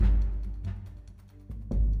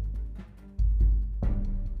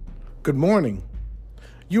Good morning.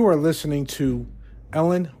 You are listening to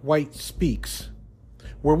Ellen White Speaks,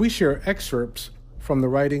 where we share excerpts from the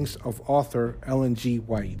writings of author Ellen G.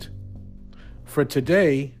 White. For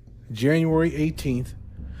today, January 18th,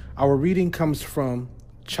 our reading comes from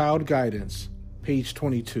Child Guidance, page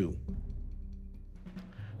 22.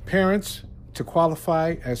 Parents to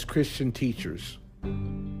qualify as Christian teachers.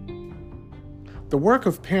 The work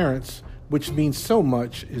of parents, which means so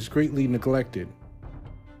much, is greatly neglected.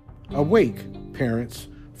 Awake, parents,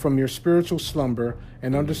 from your spiritual slumber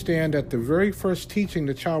and understand that the very first teaching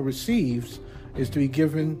the child receives is to be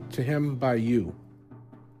given to him by you.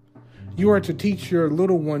 You are to teach your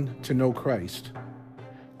little one to know Christ.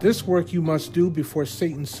 This work you must do before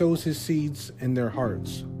Satan sows his seeds in their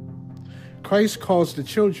hearts. Christ calls the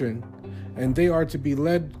children, and they are to be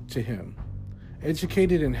led to him,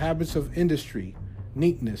 educated in habits of industry,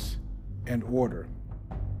 neatness, and order.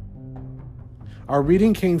 Our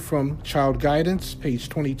reading came from Child Guidance, page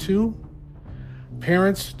 22,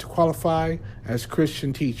 Parents to Qualify as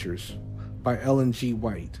Christian Teachers, by Ellen G.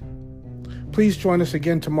 White. Please join us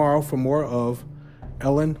again tomorrow for more of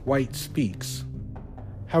Ellen White Speaks.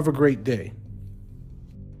 Have a great day.